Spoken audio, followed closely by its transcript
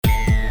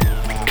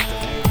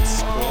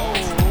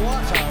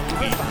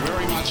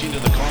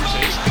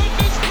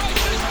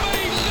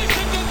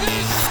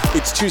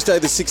Tuesday,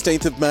 the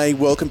 16th of May.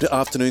 Welcome to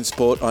Afternoon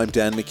Sport. I'm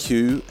Dan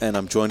McHugh, and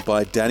I'm joined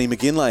by Danny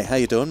McGinlay. How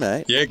you doing,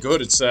 mate? Yeah,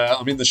 good.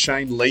 I'm in the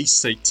Shane Lee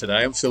seat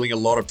today. I'm feeling a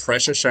lot of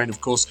pressure. Shane, of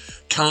course,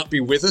 can't be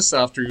with us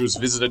after he was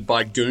visited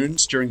by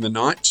goons during the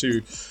night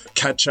to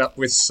catch up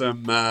with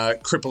some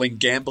crippling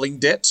gambling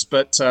debts,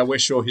 but we're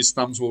sure his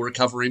thumbs will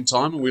recover in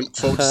time, and we look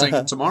forward to seeing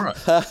him tomorrow.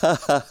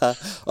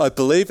 I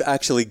believe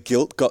actually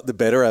guilt got the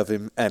better of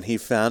him, and he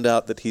found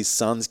out that his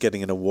son's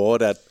getting an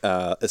award at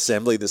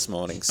Assembly this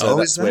morning. So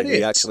that's where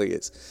he actually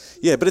is.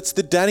 Yeah, but it's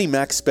the Danny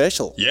Mac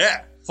special.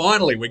 Yeah.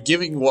 Finally, we're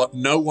giving what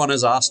no one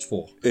has asked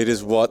for. It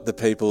is what the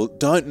people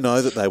don't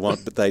know that they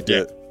want, but they do.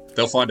 Yeah,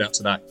 they'll find out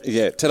today.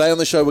 Yeah, today on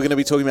the show we're going to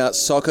be talking about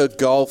soccer,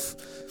 golf,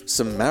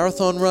 some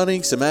marathon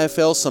running, some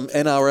AFL, some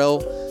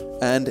NRL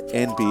and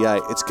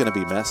NBA. It's going to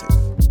be massive.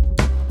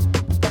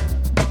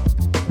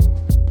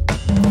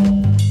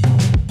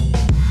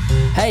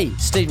 Hey,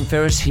 Stephen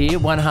Ferris here,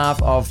 one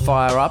half of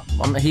Fire Up.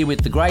 I'm here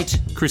with the great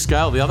Chris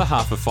Gale, the other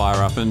half of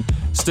Fire Up. And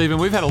Stephen,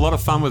 we've had a lot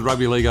of fun with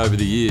rugby league over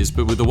the years,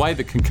 but with the way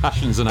that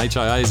concussions and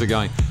HIAs are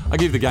going, I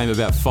give the game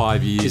about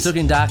 5 years. It's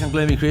looking dark and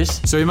gloomy, Chris.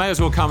 So you may as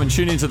well come and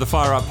tune into the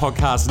Fire Up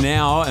podcast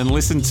now and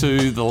listen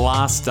to the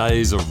last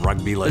days of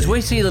rugby league. As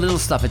we see the little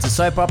stuff, it's a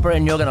soap opera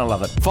and you're going to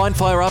love it. Find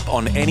Fire Up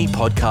on any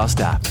podcast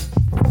app.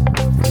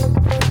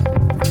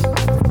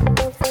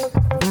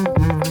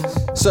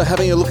 So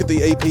having a look at the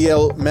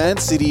EPL, Man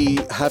City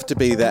have to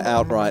be their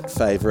outright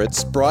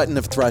favourites. Brighton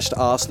have thrashed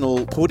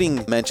Arsenal,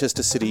 putting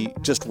Manchester City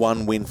just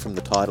one win from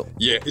the title.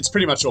 Yeah, it's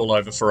pretty much all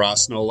over for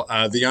Arsenal.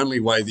 The only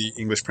way the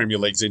English Premier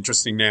League's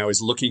interesting now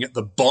is looking at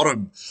the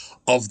bottom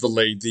of the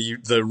league.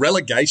 The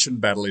relegation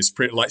battle is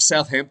pretty, like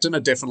Southampton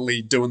are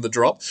definitely doing the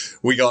drop.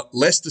 We got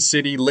Leicester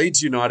City,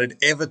 Leeds United,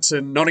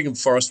 Everton, Nottingham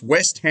Forest,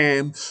 West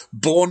Ham,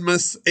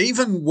 Bournemouth,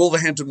 even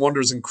Wolverhampton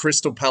Wanderers and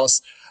Crystal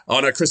Palace. Oh,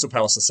 no, Crystal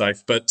Palace are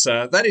safe, but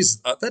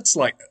that's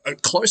like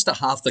close to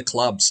half the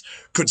clubs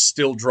could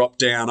still drop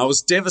down. I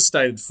was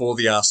devastated for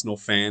the Arsenal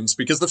fans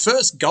because the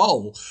first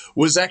goal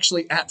was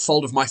actually at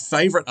fault of my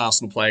favourite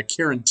Arsenal player,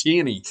 Kieran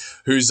Tierney,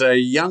 who's a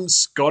young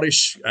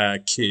Scottish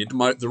kid.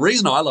 The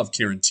reason I love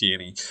Kieran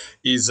Tierney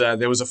is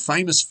there was a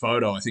famous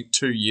photo, I think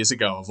 2 years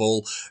ago, of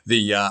all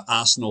the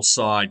Arsenal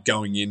side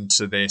going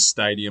into their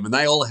stadium, and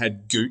they all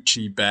had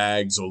Gucci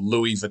bags or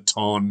Louis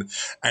Vuitton,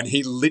 and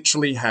he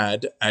literally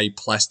had a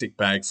plastic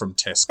bag from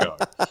Tesco,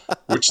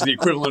 which is the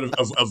equivalent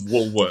of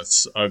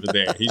Woolworths over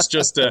there. He's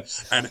just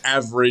an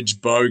average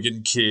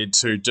bogan kid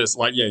who just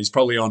he's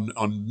probably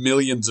on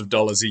millions of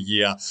dollars a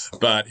year,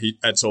 but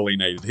that's all he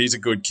needed. He's a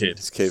good kid.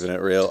 He's keeping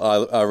it real.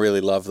 I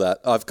really love that.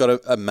 I've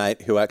got a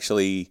mate who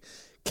actually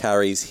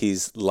carries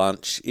his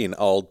lunch in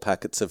old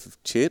packets of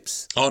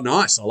chips. Oh,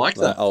 nice. I like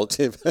that. Old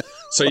chip.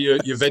 So your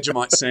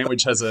Vegemite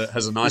sandwich has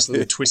a nice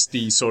little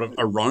twisty sort of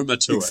aroma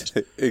to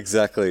it.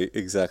 Exactly.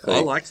 I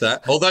like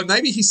that. Although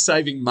maybe he's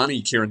saving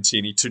money, Kieran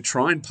Tierney, to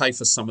try and pay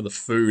for some of the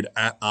food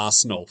at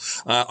Arsenal.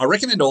 I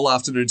recommend all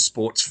afternoon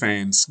sports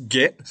fans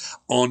get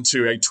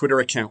onto a Twitter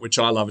account, which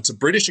I love. It's a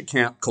British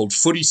account called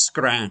Footy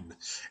Scran,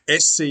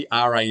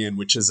 SCRAN,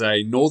 which is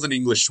a Northern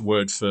English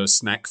word for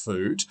snack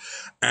food.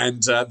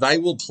 And they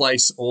will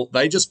place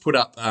they just put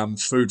up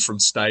food from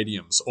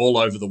stadiums all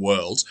over the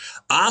world.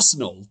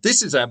 Arsenal,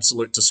 this is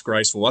absolute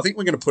disgraceful. I think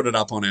we're going to put it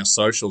up on our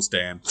socials,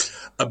 Dan.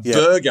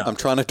 Burger. I'm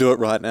trying to do it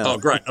right now. Oh,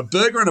 great. A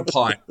burger and a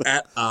pint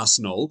at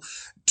Arsenal.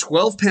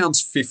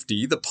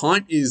 £12.50. The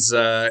pint is,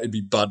 it'd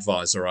be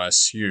Budweiser, I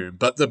assume.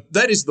 But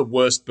that is the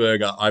worst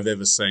burger I've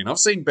ever seen. I've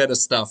seen better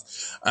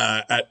stuff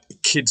at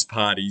kids'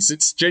 parties.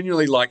 It's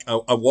genuinely like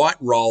a white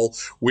roll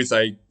with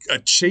a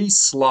cheese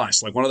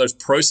slice, like one of those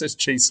processed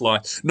cheese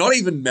slice, not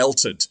even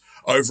melted,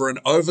 over an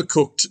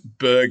overcooked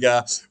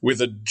burger with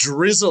a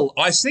drizzle.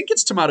 I think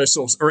it's tomato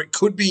sauce, or it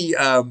could be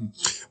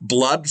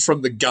blood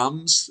from the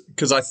gums,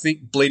 because I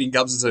think bleeding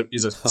gums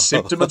is a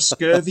symptom of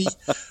scurvy.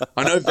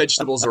 I know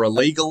vegetables are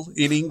illegal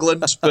in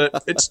England,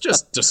 but it's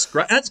just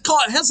disgrace.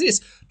 How's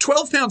this?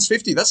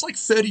 £12.50. That's like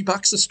 $30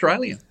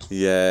 Australian.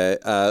 Yeah,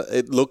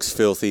 it looks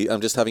filthy.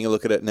 I'm just having a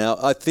look at it now.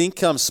 I think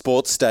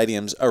sports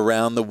stadiums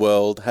around the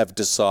world have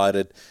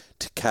decided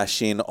to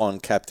cash in on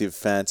captive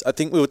fans. I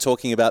think we were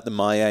talking about the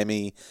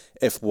Miami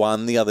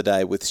F1 the other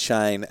day with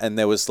Shane, and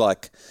there was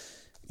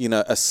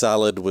a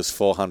salad was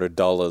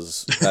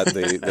 $400 at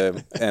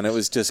the and it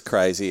was just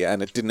crazy,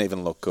 and it didn't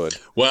even look good.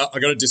 Well, I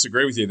got to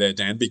disagree with you there,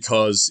 Dan,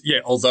 because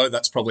although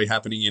that's probably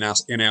happening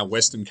in our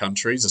Western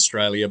countries,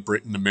 Australia,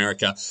 Britain,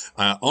 America,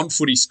 on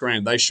Footy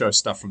Scran they show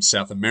stuff from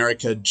South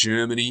America,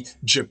 Germany,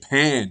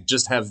 Japan.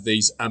 Just have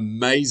these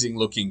amazing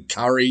looking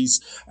curries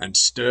and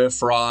stir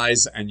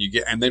fries, and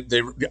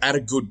they're at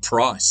a good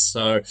price.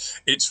 So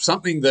it's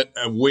something that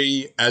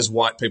we as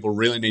white people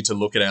really need to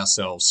look at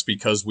ourselves,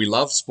 because we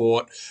love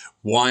sport.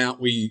 Why aren't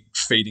we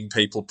feeding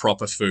people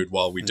proper food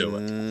while we do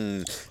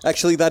it?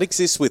 Actually, that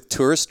exists with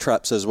tourist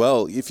traps as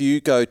well. If you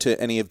go to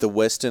any of the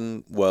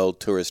Western world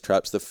tourist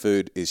traps, the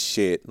food is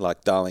shit,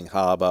 like Darling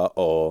Harbour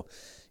or,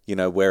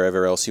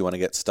 wherever else you want to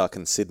get stuck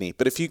in Sydney.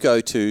 But if you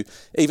go to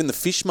even the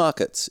fish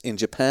markets in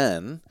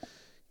Japan,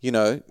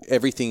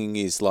 everything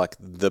is like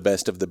the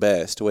best of the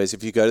best. Whereas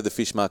if you go to the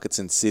fish markets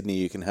in Sydney,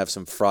 you can have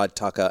some fried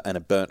tucker and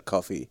a burnt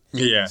coffee.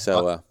 Yeah.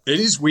 So it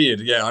is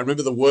weird. Yeah. I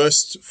remember the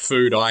worst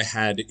food I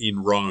had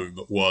in Rome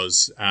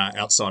was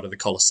outside of the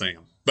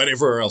Colosseum. But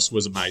everywhere else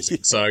was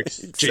amazing. So,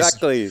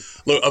 exactly.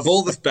 Look, of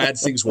all the bad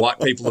things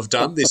white people have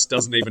done, this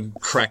doesn't even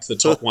crack the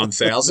top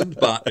 1,000,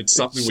 but it's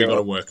something we've got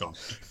to work on.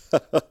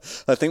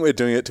 I think we're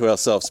doing it to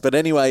ourselves. But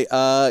anyway,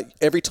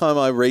 every time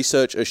I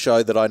research a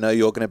show that I know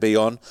you're going to be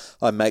on,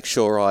 I make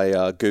sure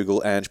I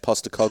Google Ange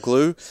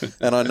Postecoglou.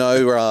 And I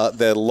know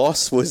their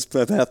loss was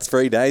about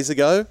 3 days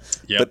ago.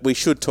 Yep. But we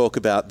should talk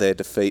about their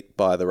defeat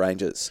by the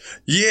Rangers.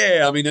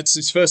 Yeah, I mean, it's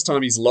his first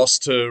time he's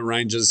lost to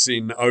Rangers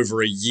in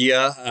over a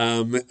year.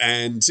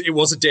 And it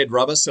was a dead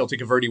rubber. Celtic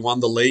have already won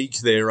the league.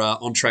 They're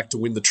on track to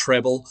win the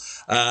treble.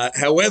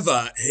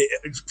 However,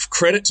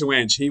 credit to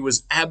Ange, he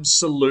was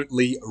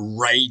absolutely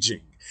raging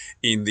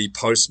in the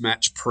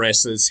post-match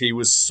presses. He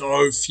was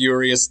so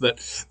furious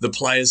that the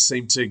players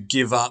seemed to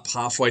give up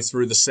halfway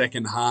through the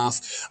second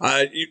half.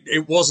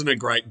 It wasn't a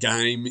great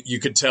game.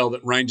 You could tell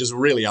that Rangers were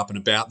really up and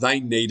about.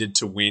 They needed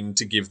to win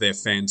to give their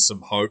fans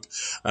some hope.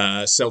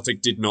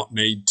 Celtic did not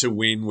need to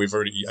win. We've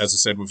already, as I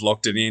said, we've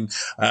locked it in.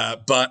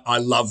 But I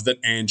love that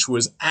Ange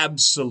was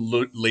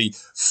absolutely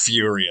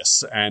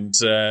furious. And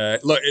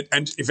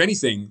and if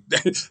anything,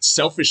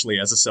 selfishly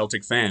as a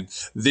Celtic fan,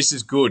 this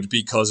is good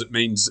because it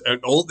means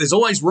there's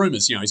always rumours.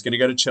 He's going to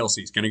go to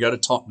Chelsea. He's going to go to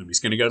Tottenham. He's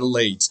going to go to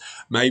Leeds.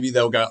 Maybe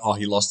they'll go,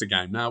 he lost a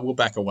game. No, we'll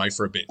back away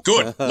for a bit.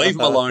 Good. Leave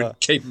him alone.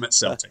 Keep him at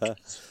Celtic.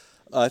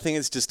 I think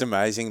it's just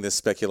amazing, the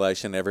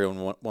speculation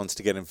everyone wants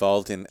to get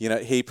involved in.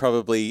 He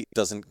probably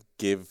doesn't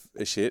give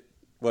a shit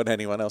what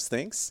anyone else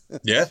thinks.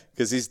 Yeah.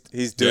 Because he's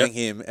doing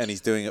him and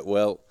he's doing it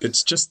well.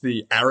 It's just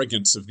the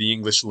arrogance of the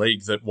English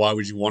league that why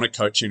would you want to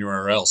coach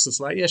anywhere else? It's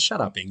like, shut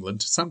up,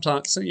 England.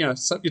 Sometimes,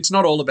 it's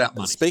not all about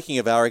money. Speaking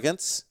of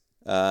arrogance,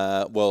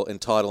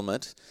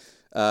 entitlement,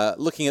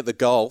 looking at the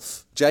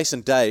golf,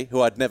 Jason Day,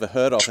 who I'd never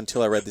heard of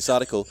until I read this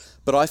article,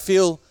 but I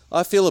feel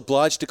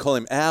obliged to call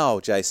him our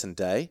Jason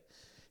Day.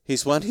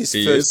 He's won his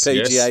first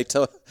PGA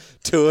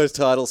Tour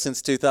title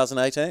since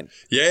 2018.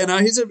 Yeah, no,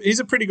 he's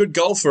a pretty good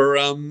golfer.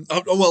 I'm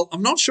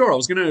not sure. I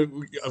was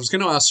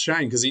gonna ask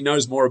Shane because he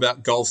knows more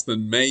about golf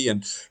than me,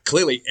 and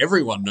clearly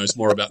everyone knows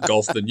more about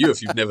golf than you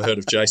if you've never heard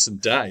of Jason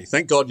Day.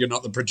 Thank God you're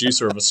not the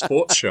producer of a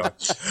sports show.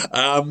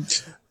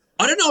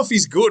 I don't know if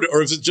he's good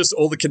or if it's just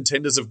all the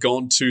contenders have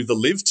gone to the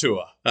Live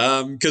Tour.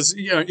 Because,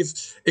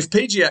 if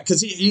PGA,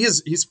 because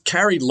he's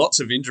carried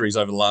lots of injuries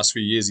over the last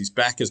few years. His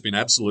back has been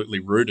absolutely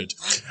rooted.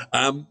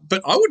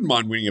 But I wouldn't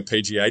mind winning a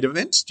PGA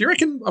event. Do you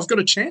reckon I've got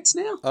a chance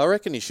now? I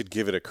reckon you should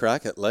give it a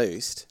crack at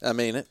least. I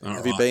mean,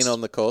 have you been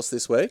on the course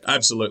this week?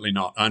 Absolutely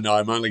not. I know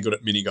I'm only good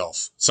at mini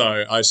golf. So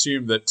I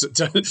assume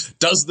that,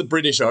 does the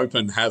British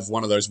Open have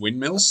one of those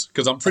windmills?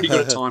 Because I'm pretty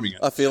good at timing it.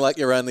 I feel like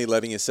you're only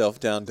letting yourself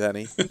down,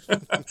 Danny.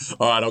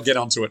 All right, I'll get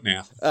onto it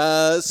now.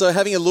 So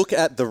having a look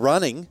at the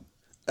running,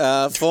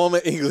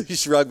 former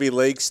English Rugby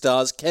League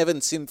stars Kevin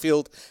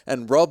Sinfield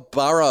and Rob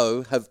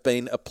Burrow have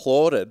been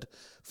applauded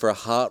for a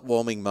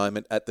heartwarming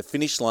moment at the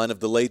finish line of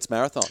the Leeds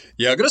Marathon.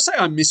 Yeah, I've got to say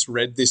I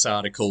misread this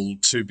article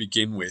to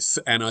begin with,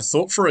 and I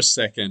thought for a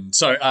second,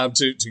 so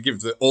to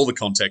give all the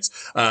context,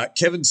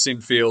 Kevin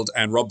Sinfield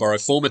and Rob Burrow,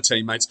 former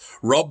teammates.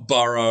 Rob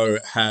Burrow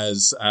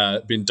has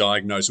been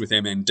diagnosed with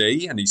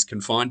MND, and he's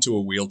confined to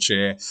a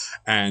wheelchair,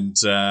 and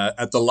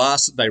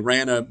they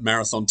ran a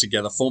marathon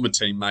together, former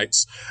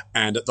teammates,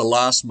 and at the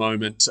last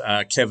moment,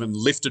 Kevin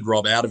lifted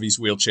Rob out of his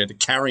wheelchair to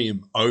carry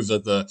him over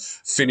the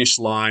finish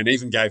line,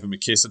 even gave him a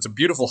kiss. It's a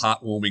beautiful,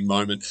 heartwarming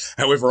moment.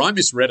 However, I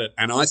misread it,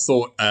 and I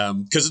thought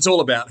because it's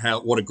all about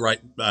what a great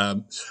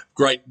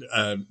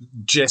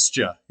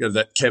gesture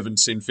that Kevin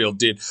Sinfield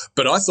did.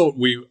 But I thought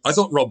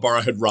Rob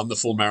Burrow had run the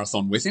full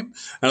marathon with him,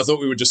 and I thought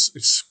we were just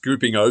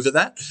scooping over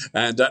that.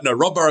 And no,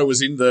 Rob Burrow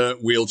was in the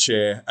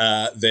wheelchair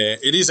there.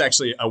 It is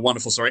actually a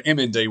wonderful story.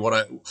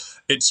 MND,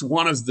 it's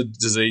one of the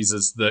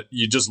diseases that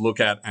you just look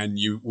at and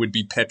you would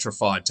be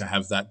petrified to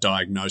have that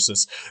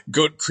diagnosis.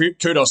 Good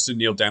kudos to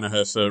Neil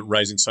Danaher for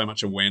raising so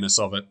much awareness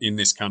of it in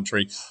this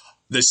country.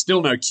 There's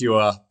still no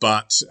cure,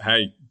 but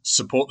hey,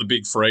 support the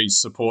big freeze,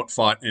 support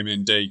Fight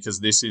MND,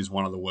 because this is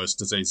one of the worst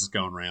diseases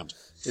going around.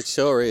 It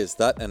sure is,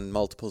 that and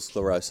multiple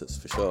sclerosis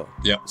for sure.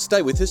 Yeah.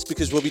 Stay with us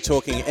because we'll be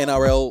talking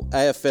NRL,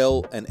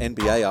 AFL and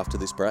NBA after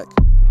this break.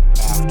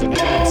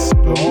 Afternoon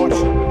Sport.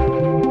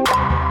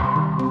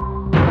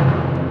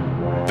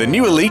 The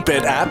new Elite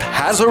Bet app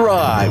has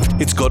arrived.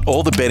 It's got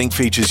all the betting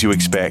features you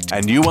expect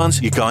and new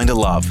ones you're going to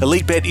love.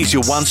 Elite Bet is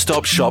your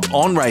one-stop shop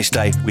on race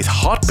day with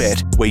Hot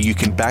Bet, where you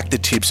can back the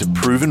tips of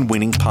proven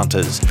winning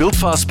punters, build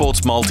fast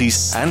sports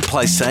multis, and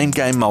play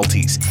same-game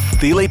multis.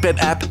 The Elite Bet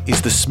app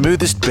is the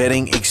smoothest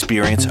betting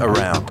experience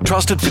around.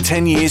 Trusted for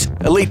 10 years,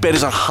 Elite Bet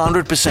is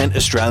 100%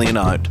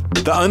 Australian-owned.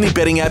 The only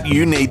betting app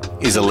you need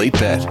is Elite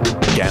Bet.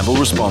 Gamble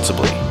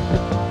responsibly.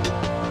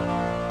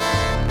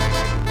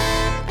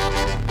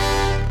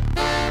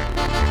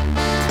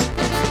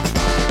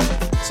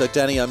 So,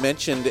 Danny, I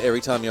mentioned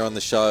every time you're on the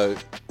show,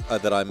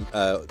 that I'm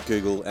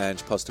Google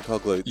Ange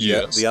Postecoglou.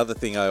 Yes. The other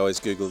thing I always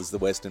Google is the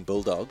Western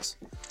Bulldogs.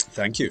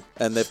 Thank you.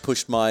 And they've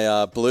pushed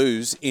my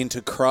Blues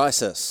into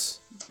crisis.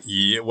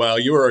 Yeah, well,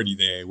 you were already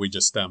there. We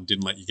just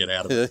didn't let you get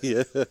out of it.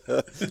 Yeah.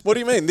 What do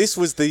you mean? This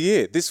was the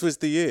year.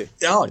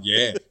 Oh,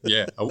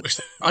 yeah.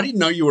 I didn't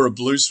know you were a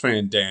Blues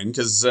fan, Dan,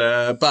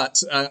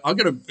 but I'm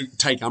going to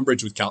take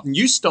umbrage with Carlton.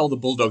 You stole the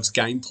Bulldogs'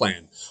 game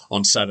plan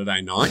on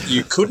Saturday night.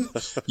 You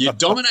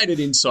dominated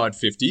inside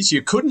 50s.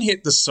 You couldn't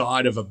hit the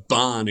side of a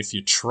barn if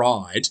you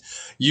tried.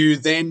 You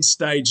then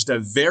staged a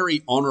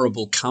very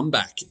honourable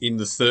comeback in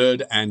the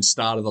third and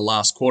start of the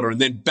last quarter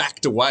and then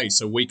backed away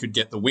so we could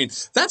get the win.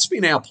 That's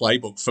been our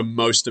playbook for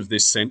most of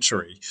this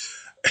century.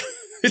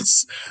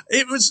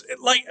 It was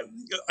like,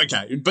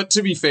 okay, but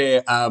to be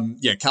fair,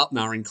 Carlton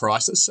are in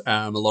crisis.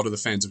 A lot of the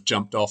fans have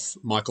jumped off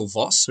Michael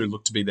Voss, who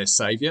looked to be their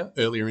saviour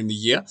earlier in the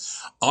year.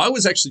 I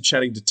was actually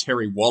chatting to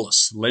Terry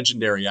Wallace,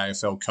 legendary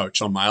AFL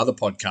coach, on my other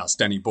podcast,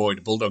 Danny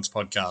Boyd, Bulldogs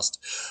podcast,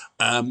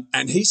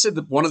 and he said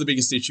that one of the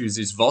biggest issues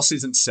is Voss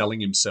isn't selling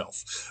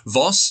himself.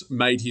 Voss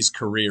made his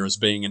career as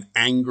being an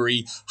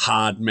angry,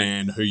 hard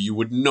man who you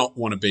would not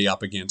want to be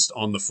up against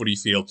on the footy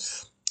field.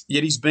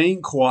 Yet he's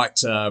being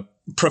quite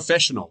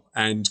professional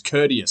and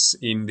courteous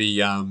in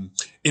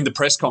the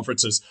press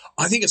conferences.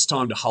 I think it's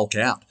time to hulk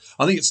out.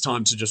 I think it's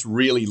time to just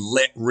really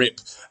let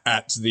rip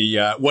at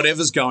the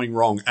whatever's going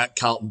wrong at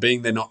Carlton,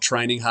 being they're not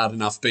training hard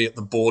enough, be it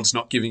the board's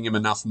not giving him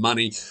enough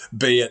money,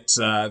 be it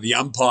the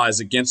umpires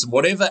against him,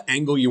 whatever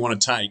angle you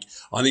want to take.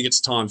 I think it's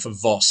time for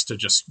Voss to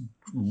just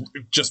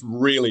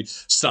really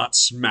start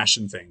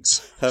smashing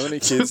things. How many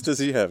kids does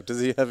he have? Does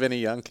he have any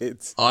young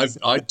kids?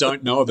 I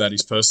don't know about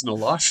his personal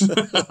life.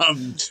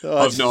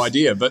 I've no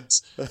idea.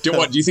 But do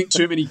you think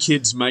too many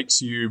kids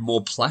makes you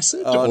more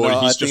placid? Oh, or no,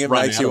 he's I just think it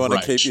run makes out you of want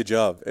to rage? keep your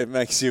job. It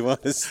makes you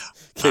want to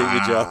keep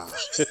your job.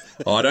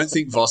 I don't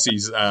think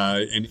Vossi's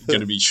going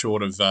to be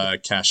short of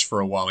cash for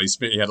a while.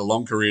 He had a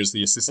long career as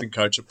the assistant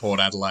coach at Port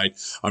Adelaide.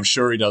 I'm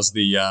sure he does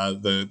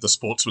the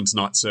Sportsman's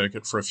Night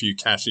circuit for a few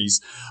cashies.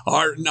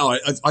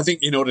 I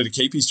think in order to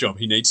keep his job,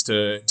 he needs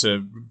to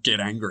get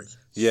angry.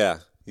 Yeah.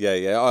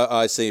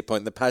 I see your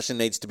point. The passion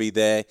needs to be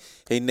there.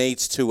 He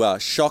needs to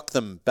shock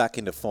them back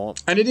into form.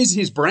 And it is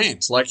his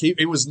brand. Like,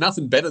 it was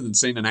nothing better than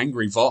seeing an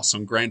angry Voss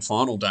on grand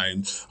final day.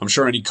 And I'm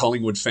sure any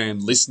Collingwood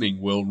fan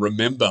listening will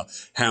remember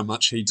how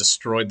much he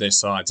destroyed their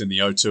sides in the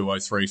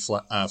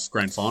 02-03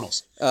 grand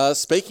finals.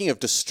 Speaking of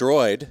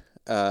destroyed,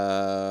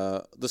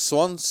 the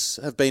Swans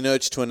have been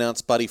urged to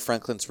announce Buddy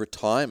Franklin's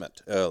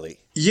retirement early.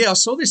 Yeah, I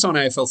saw this on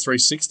AFL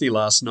 360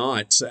 last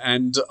night,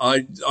 and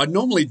I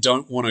normally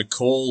don't want to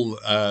call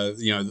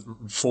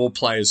 4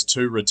 players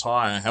to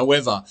retire.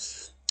 However,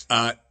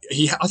 I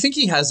think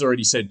he has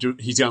already said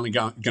he's only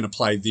going to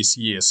play this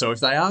year. So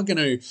if they are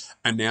going to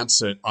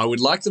announce it, I would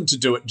like them to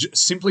do it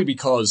simply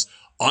because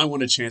I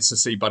want a chance to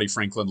see Buddy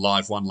Franklin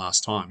live one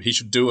last time. He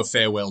should do a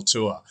farewell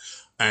tour.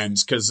 And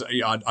because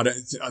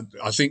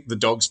I think the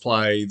Dogs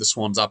play the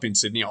Swans up in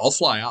Sydney. I'll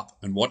fly up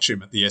and watch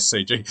him at the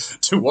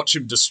SCG to watch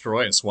him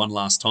destroy us one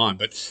last time.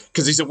 But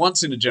because he's a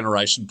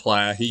once-in-a-generation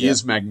player, he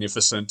is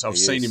magnificent. I've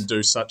seen him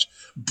do such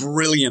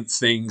brilliant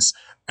things.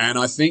 And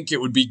I think it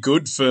would be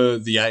good for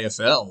the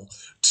AFL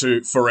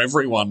for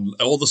everyone,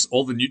 all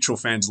the neutral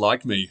fans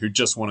like me who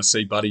just want to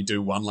see Buddy do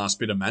one last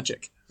bit of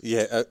magic.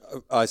 Yeah,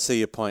 I see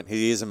your point.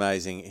 He is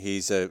amazing.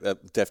 He's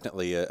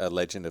definitely a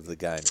legend of the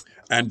game.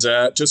 And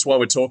just while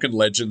we're talking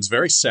legends,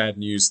 very sad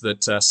news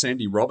that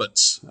Sandy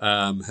Roberts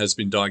has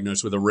been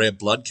diagnosed with a rare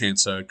blood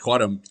cancer,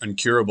 quite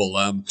incurable.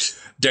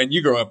 Dan,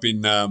 you grew up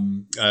in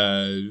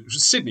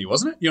Sydney,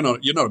 wasn't it? You're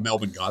not a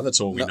Melbourne guy. That's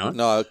all we know.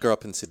 No, I grew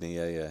up in Sydney.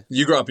 Yeah.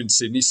 You grew up in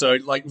Sydney, so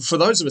for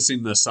those of us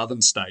in the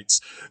southern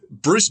states,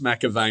 Bruce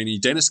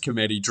McAvaney, Dennis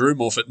Cometti, Drew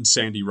Morfitt, and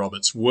Sandy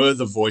Roberts were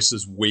the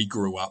voices we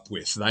grew up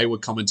with. They were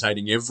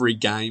commentating every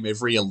game,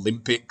 every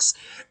Olympics,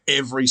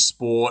 every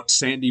sport.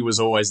 Sandy was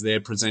always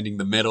there presenting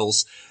the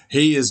medals.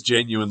 He has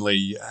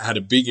genuinely had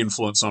a big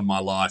influence on my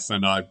life,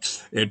 and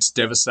it's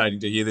devastating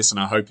to hear this, and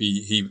I hope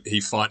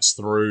he fights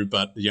through.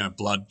 But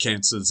blood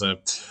cancers are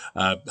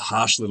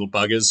harsh little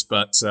buggers,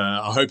 but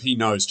I hope he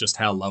knows just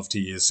how loved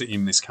he is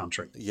in this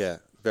country. Yeah,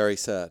 very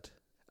sad.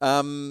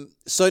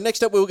 So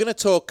next up, we were going to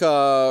talk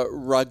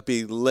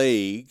rugby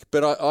league,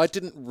 but I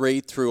didn't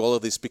read through all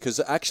of this because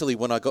actually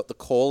when I got the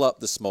call up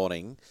this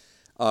morning,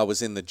 I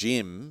was in the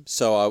gym,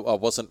 so I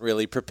wasn't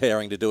really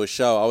preparing to do a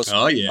show. I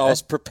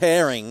was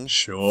preparing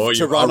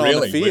to run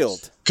on the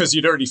field. Because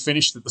you'd already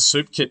finished at the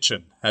soup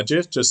kitchen, had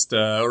you? Just you'd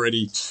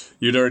already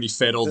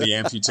fed all the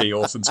amputee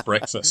orphans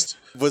breakfast.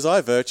 Was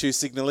I virtue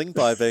signalling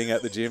by being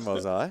at the gym,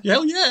 was I?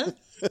 Hell yeah.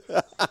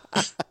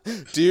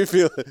 Do you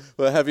feel?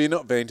 Well, have you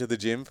not been to the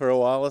gym for a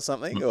while or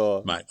something?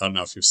 Or mate, I don't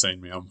know if you've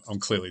seen me. I'm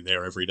clearly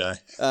there every day.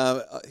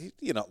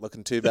 You're not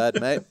looking too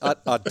bad, mate.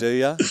 I do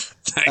ya.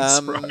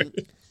 Thanks, bro.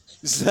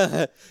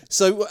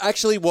 So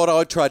actually what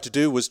I tried to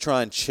do was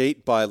try and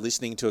cheat by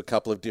listening to a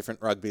couple of different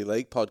rugby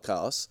league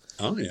podcasts.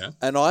 Oh, yeah.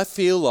 And I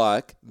feel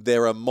like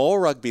there are more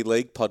rugby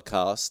league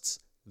podcasts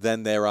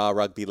than there are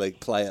rugby league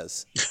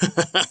players.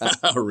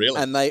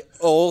 Really? And they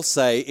all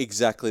say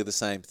exactly the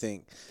same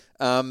thing.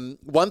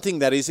 One thing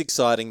that is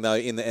exciting, though,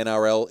 in the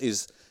NRL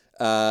is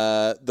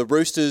the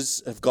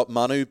Roosters have got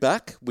Manu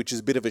back, which is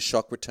a bit of a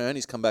shock return.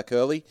 He's come back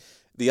early.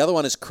 The other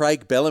one is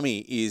Craig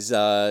Bellamy is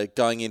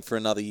going in for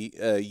another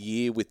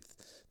year with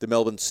the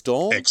Melbourne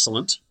Storm.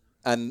 Excellent.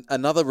 And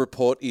another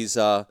report is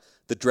the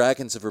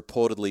Dragons have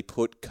reportedly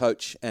put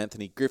coach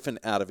Anthony Griffin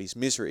out of his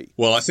misery.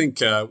 Well, I think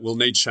we'll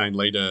need Shane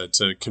Leader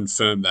to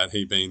confirm that,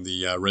 he being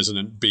the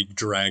resident big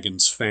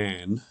Dragons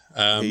fan.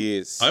 He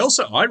is.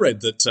 I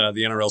read that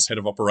the NRL's head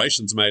of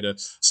operations made a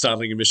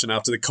startling admission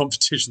after the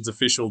competition's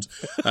officialed.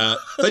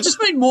 They just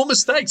made more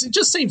mistakes. It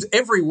just seems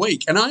every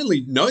week, and I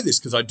only know this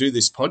because I do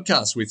this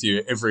podcast with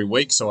you every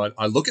week, so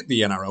I look at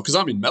the NRL because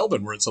I'm in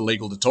Melbourne where it's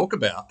illegal to talk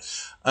about.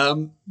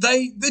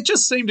 They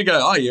just seem to go,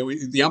 oh yeah,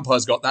 the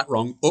umpire's got that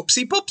wrong.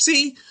 Oopsie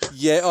poopsie.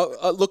 Yeah,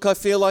 look, I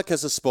feel like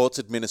as a sports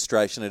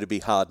administration, it'd be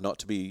hard not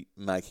to be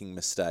making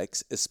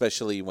mistakes,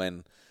 especially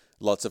when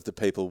lots of the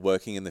people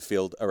working in the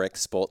field are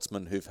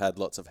ex-sportsmen who've had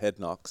lots of head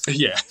knocks.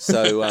 Yeah.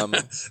 So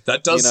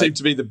that does seem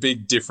to be the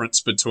big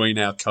difference between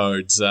our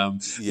codes. The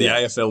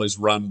AFL is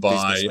run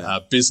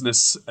by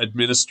business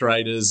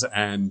administrators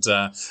and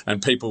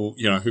people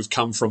who've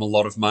come from a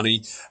lot of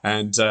money,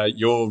 and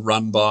you're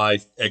run by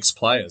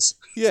ex-players.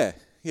 Yeah,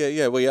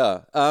 we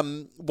are.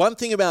 One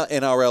thing about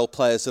NRL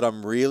players that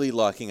I'm really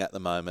liking at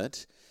the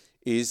moment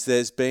is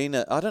there's been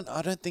I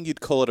don't think you'd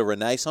call it a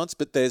renaissance,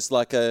 but there's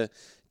like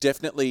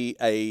definitely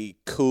a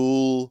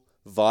cool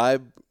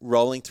vibe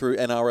rolling through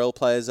NRL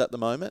players at the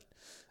moment,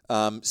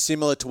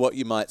 similar to what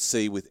you might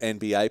see with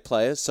NBA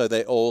players. So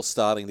they're all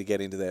starting to get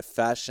into their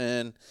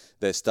fashion.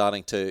 They're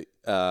starting to,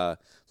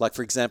 like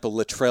for example,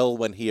 Latrell,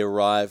 when he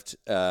arrived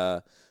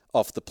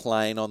off the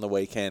plane on the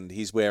weekend,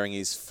 he's wearing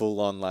his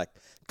full-on like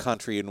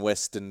country and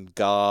western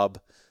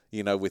garb,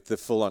 with the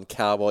full-on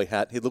cowboy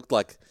hat. He looked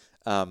like...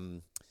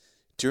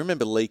 do you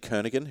remember Lee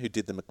Kernaghan, who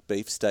did the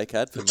McBeef steak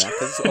ad for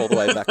Macca's all the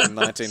way back in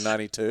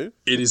 1992?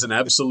 It is an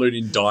absolute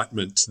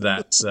indictment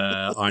that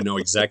I know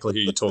exactly who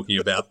you're talking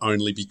about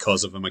only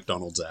because of a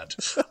McDonald's ad.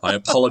 I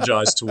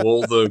apologise to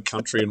all the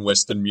country and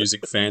western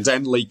music fans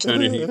and Lee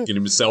Kernaghan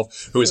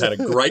himself, who has had a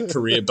great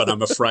career, but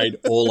I'm afraid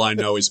all I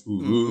know is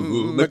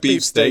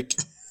McBeef steak.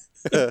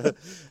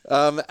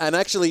 And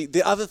actually,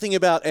 the other thing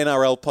about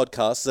NRL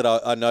podcasts that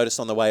I noticed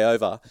on the way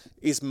over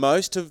is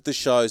most of the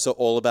shows are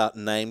all about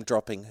name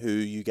dropping who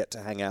you get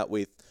to hang out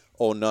with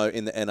or know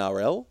in the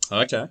NRL.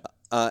 Okay.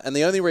 And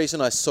the only reason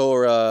I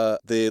saw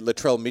the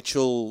Latrell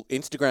Mitchell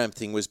Instagram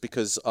thing was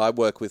because I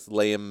work with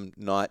Liam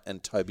Knight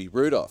and Toby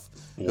Rudolf,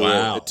 who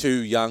are the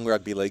two young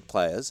rugby league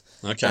players.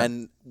 Okay.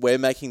 And we're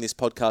making this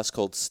podcast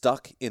called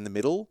Stuck in the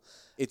Middle.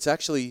 It's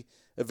actually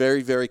a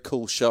very, very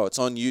cool show. It's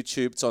on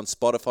YouTube. It's on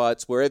Spotify.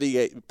 It's wherever you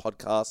get your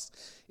podcasts.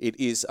 It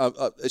is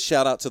a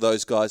shout out to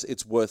those guys.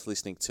 It's worth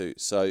listening to.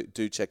 So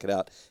do check it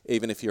out,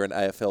 even if you're an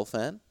AFL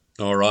fan.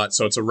 All right.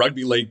 So it's a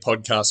rugby league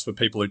podcast for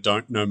people who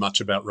don't know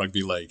much about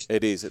rugby league.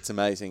 It is. It's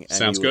amazing. And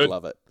Sounds you would good.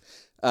 love it.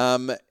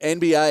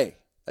 NBA.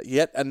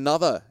 Yet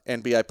another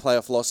NBA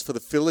playoff loss for the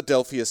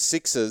Philadelphia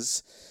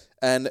Sixers.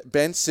 And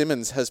Ben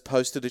Simmons has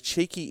posted a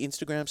cheeky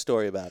Instagram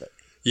story about it.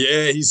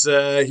 Yeah,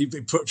 he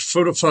put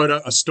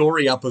a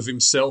story up of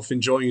himself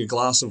enjoying a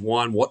glass of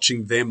wine,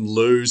 watching them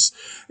lose.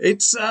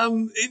 It's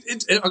I've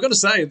got to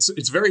say,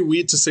 it's very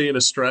weird to see an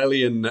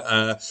Australian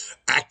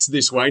act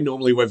this way.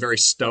 Normally, we're very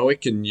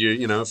stoic, and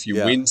if you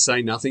win,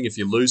 say nothing. If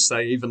you lose,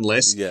 say even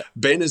less. Yeah.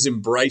 Ben has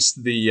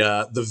embraced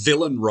the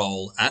villain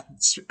role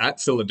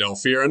at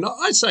Philadelphia, and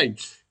I say,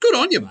 good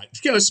on you,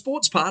 mate.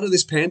 Sport's part of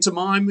this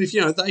pantomime. If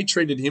they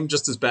treated him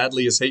just as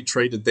badly as he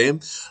treated them,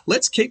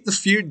 let's keep the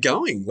feud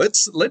going.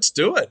 Let's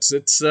do it.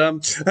 It's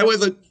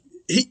however,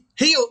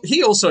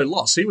 he also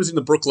lost. He was in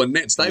the Brooklyn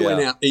Nets. They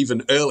went out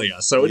even earlier,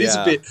 so it is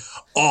a bit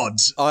odd.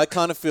 I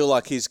kind of feel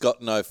like he's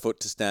got no foot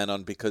to stand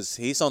on because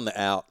he's on the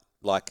out.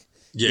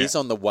 He's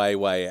on the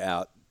way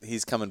out.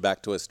 He's coming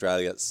back to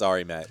Australia.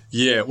 Sorry, mate.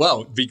 Yeah,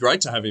 well, it'd be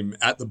great to have him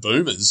at the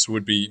Boomers.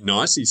 Would be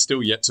nice. He's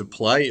still yet to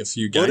play a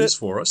few games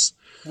for us.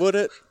 Would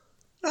it?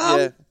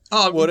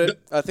 Would it?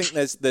 I think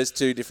there's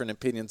two different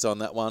opinions on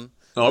that one.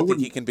 I think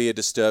he can be a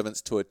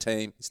disturbance to a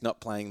team. He's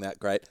not playing that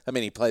great. I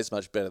mean, he plays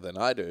much better than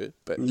I do.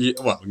 But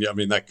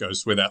that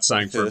goes without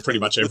saying for pretty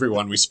much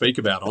everyone we speak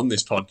about on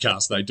this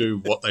podcast. They do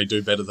what they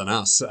do better than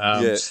us.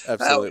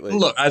 Absolutely.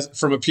 Look,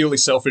 from a purely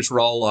selfish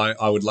role,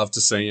 I would love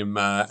to see him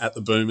at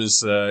the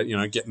Boomers,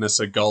 getting us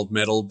a gold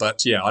medal.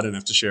 But, I don't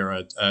have to share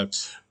a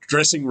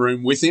dressing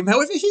room with him.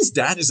 However, his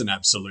dad is an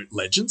absolute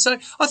legend. So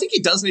I think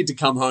he does need to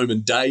come home,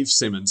 and Dave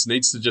Simmons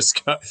needs to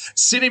just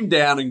sit him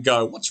down and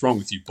go, what's wrong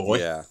with you,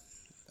 boy?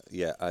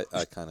 Yeah,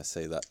 I kind of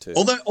see that too.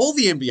 Although all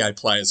the NBA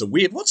players are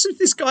weird. What's with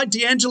this guy,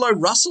 D'Angelo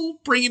Russell,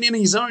 bringing in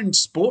his own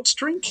sports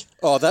drink?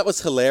 Oh, that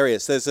was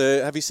hilarious.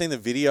 Have you seen the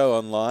video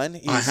online?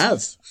 I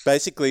have.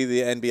 Basically,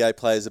 the NBA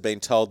players have been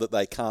told that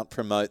they can't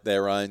promote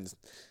their own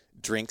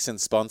drinks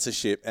and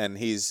sponsorship, and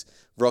he's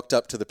rocked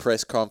up to the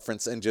press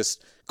conference and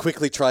just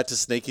quickly tried to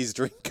sneak his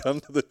drink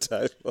under the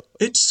table.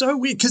 It's so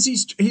weird because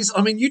he's.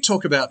 I mean, you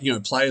talk about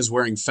players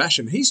wearing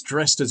fashion. He's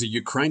dressed as a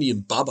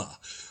Ukrainian bubba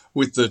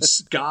with the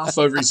scarf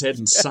over his head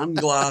and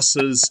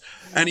sunglasses.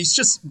 And he's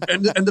just,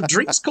 and the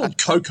drink's called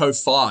Cocoa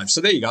 5.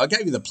 So there you go. I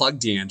gave you the plug,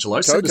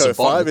 D'Angelo. Cocoa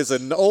 5 is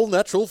an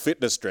all-natural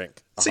fitness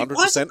drink.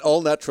 100%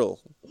 all-natural.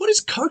 What is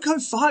Cocoa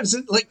 5? Is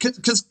it like,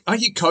 because I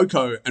hear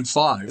cocoa and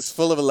 5. It's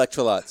full of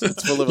electrolytes.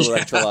 It's full of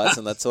electrolytes,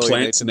 and that's all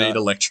Plants you need to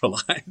know.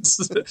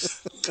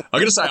 electrolytes. I'm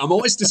going to say, I'm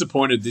always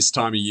disappointed this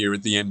time of year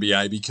at the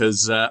NBA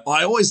because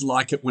I always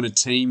like it when a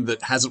team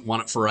that hasn't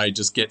won it for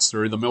ages gets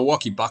through. The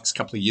Milwaukee Bucks a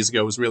couple of years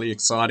ago was really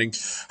exciting.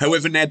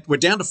 However, Ned, we're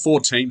down to 4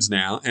 teams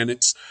now, and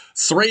it's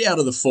 3 out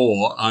of the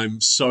 4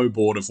 I'm so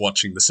bored of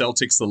watching. The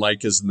Celtics, the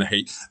Lakers, and the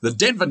Heat. The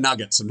Denver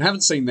Nuggets, and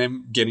haven't seen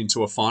them get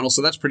into a final,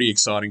 so that's pretty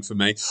exciting for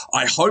me.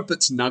 I hope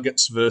it's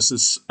Nuggets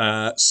versus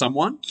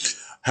someone.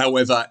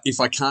 However, if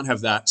I can't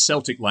have that,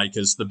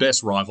 Celtic-Lakers, the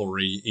best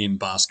rivalry in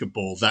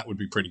basketball, that would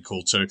be pretty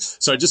cool too.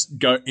 So just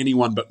go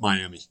anyone but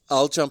Miami.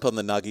 I'll jump on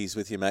the Nuggies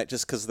with you, mate,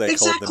 just because they're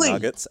called the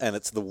Nuggets, and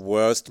it's the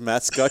worst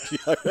mascot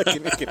I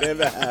reckon you could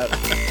ever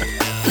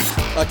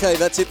have. Okay,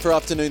 that's it for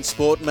Afternoon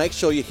Sport. Make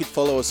sure you hit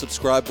follow or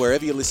subscribe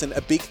wherever you listen.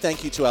 A big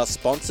thank you to our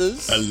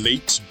sponsors.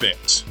 Elite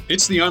Bet.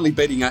 It's the only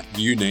betting app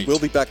you need. We'll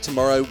be back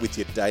tomorrow with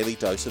your daily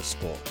dose of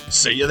sport.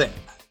 See you then.